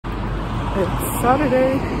It's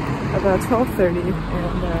Saturday, about 12:30,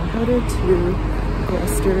 and I'm headed to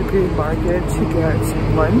Gloucester Green Market to get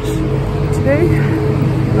lunch. Today,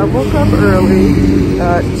 I woke up early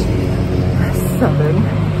at 7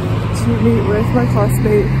 to meet with my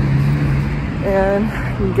classmate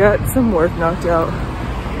and get some work knocked out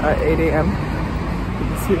at 8 a.m.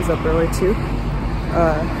 because he was up early too.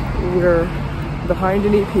 We're behind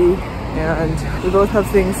an EP and we both have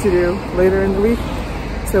things to do later in the week,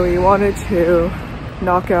 so we wanted to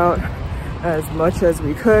knock out as much as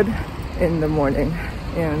we could in the morning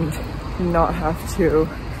and not have to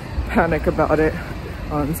panic about it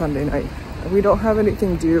on Sunday night. We don't have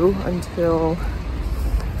anything due until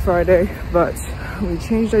Friday, but we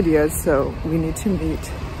changed ideas, so we need to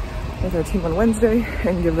meet with our team on Wednesday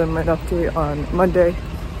and give them an update on Monday.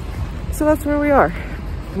 So that's where we are.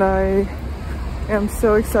 And I am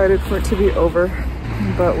so excited for it to be over,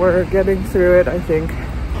 but we're getting through it, I think.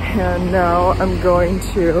 And now I'm going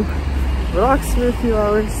to relax for a few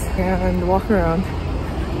hours and walk around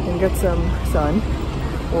and get some sun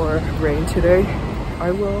or rain today.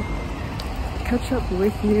 I will catch up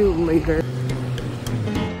with you later.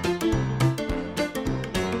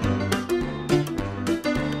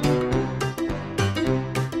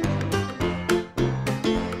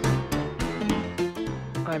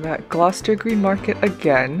 I'm at Gloucester Green Market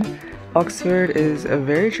again. Oxford is a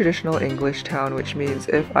very traditional English town, which means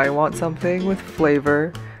if I want something with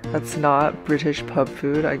flavor that's not British pub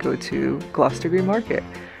food, I go to Gloucester Green Market.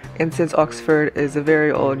 And since Oxford is a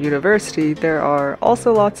very old university, there are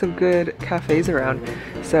also lots of good cafes around.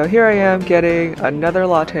 So here I am getting another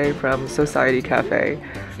latte from Society Cafe.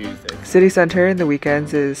 City Centre in the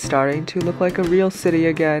weekends is starting to look like a real city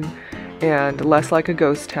again and less like a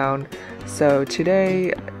ghost town. So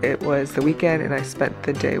today it was the weekend and I spent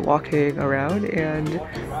the day walking around and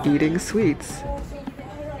eating sweets.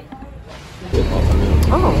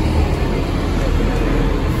 Oh,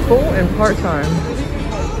 full and part-time.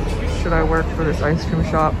 Should I work for this ice cream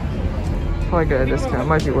shop? Probably get a discount,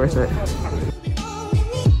 might be worth it.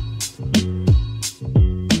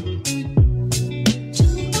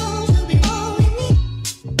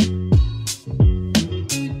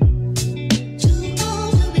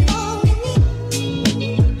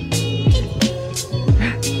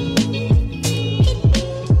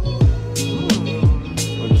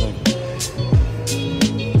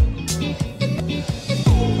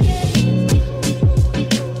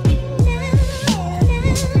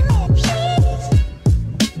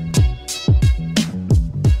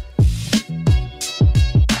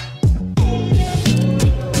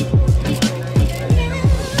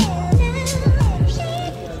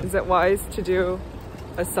 Is it wise to do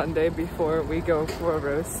a sundae before we go for a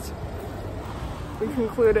roast? We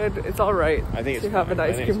concluded it's all right to have an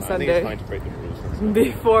ice cream sundae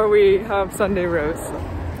before we have Sunday roast.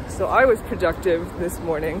 So I was productive this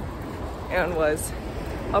morning and was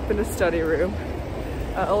up in the study room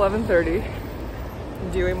at 11:30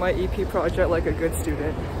 doing my EP project like a good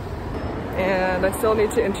student. And I still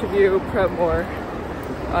need to prep more.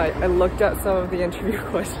 I looked at some of the interview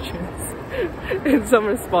questions and some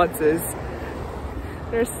responses.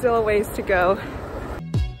 There's still a ways to go.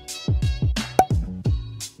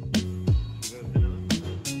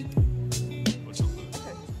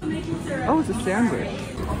 Oh, it's a sandwich.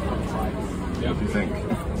 What do you think?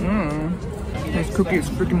 This cookie is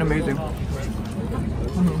freaking amazing.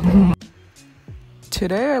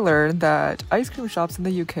 Today I learned that ice cream shops in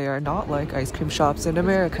the UK are not like ice cream shops in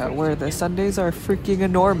America, where the sundaes are freaking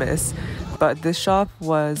enormous. But this shop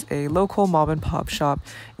was a local mom and pop shop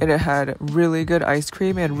and it had really good ice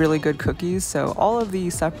cream and really good cookies. So all of the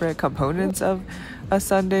separate components of a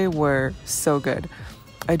sundae were so good.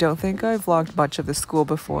 I don't think I've vlogged much of the school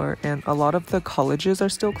before and a lot of the colleges are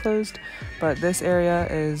still closed, but this area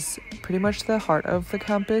is pretty much the heart of the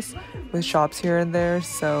campus with shops here and there.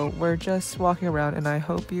 So we're just walking around and I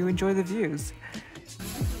hope you enjoy the views.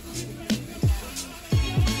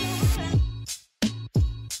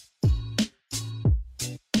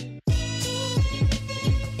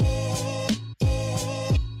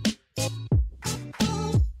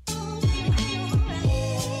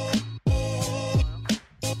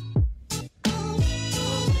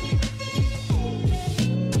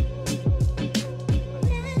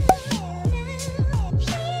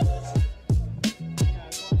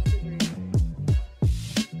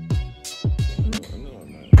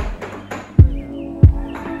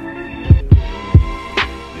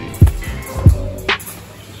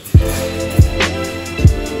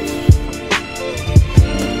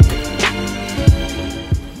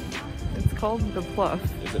 called the Pluff.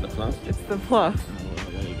 Is it the Pluff? It's the Pluff. Oh,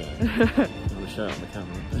 well, there you go. I'm going to show it on the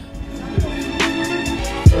camera.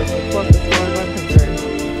 Fuck, that's why I'm hungry.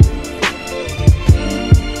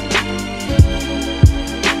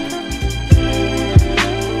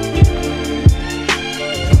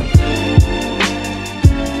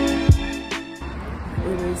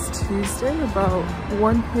 It is Tuesday, about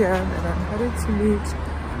 1 p.m. and I'm headed to meet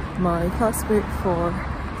my classmate for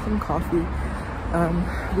some coffee.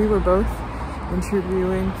 We were both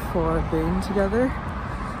interviewing for Bain together,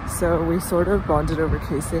 so we sort of bonded over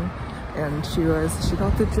casing, and she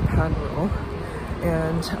got the Japan role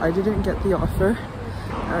and I didn't get the offer,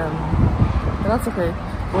 but that's okay.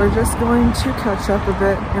 We're just going to catch up a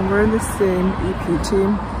bit, and we're in the same EP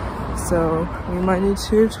team, so we might need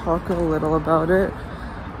to talk a little about it,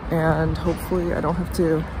 and hopefully I don't have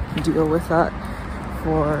to deal with that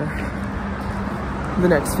for the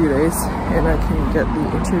next few days, and I can get the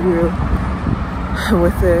interview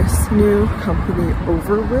with this new company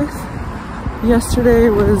over with. Yesterday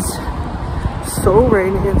was so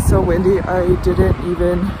rainy and so windy, I didn't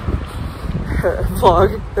even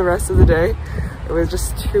vlog the rest of the day. It was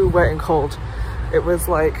just too wet and cold. It was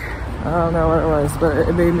like, I don't know what it was, but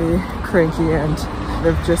it made me cranky, and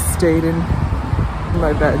I've just stayed in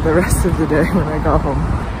my bed the rest of the day when I got home.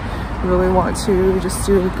 I really want to just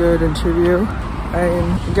do a good interview.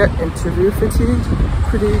 I get interview fatigue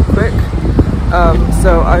pretty quick,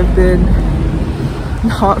 so I've been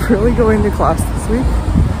not really going to class this week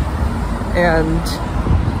and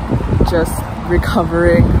just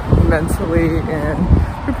recovering mentally and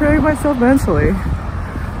preparing myself mentally.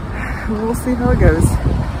 We'll see how it goes.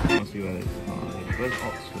 Where's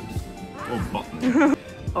Oxford? Or Botany?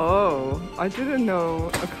 Oh, I didn't know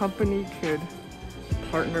a company could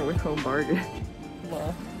partner with Home Bargain.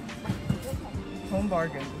 Well, Home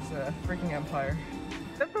Bargain is a freaking empire.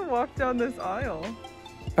 Never walked down this aisle.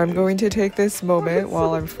 I'm going to take this moment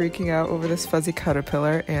while I'm freaking out over this fuzzy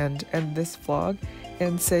caterpillar and end this vlog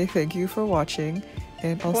and say thank you for watching,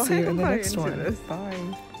 and I'll see you in the next one. Bye.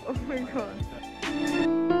 Oh my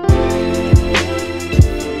god.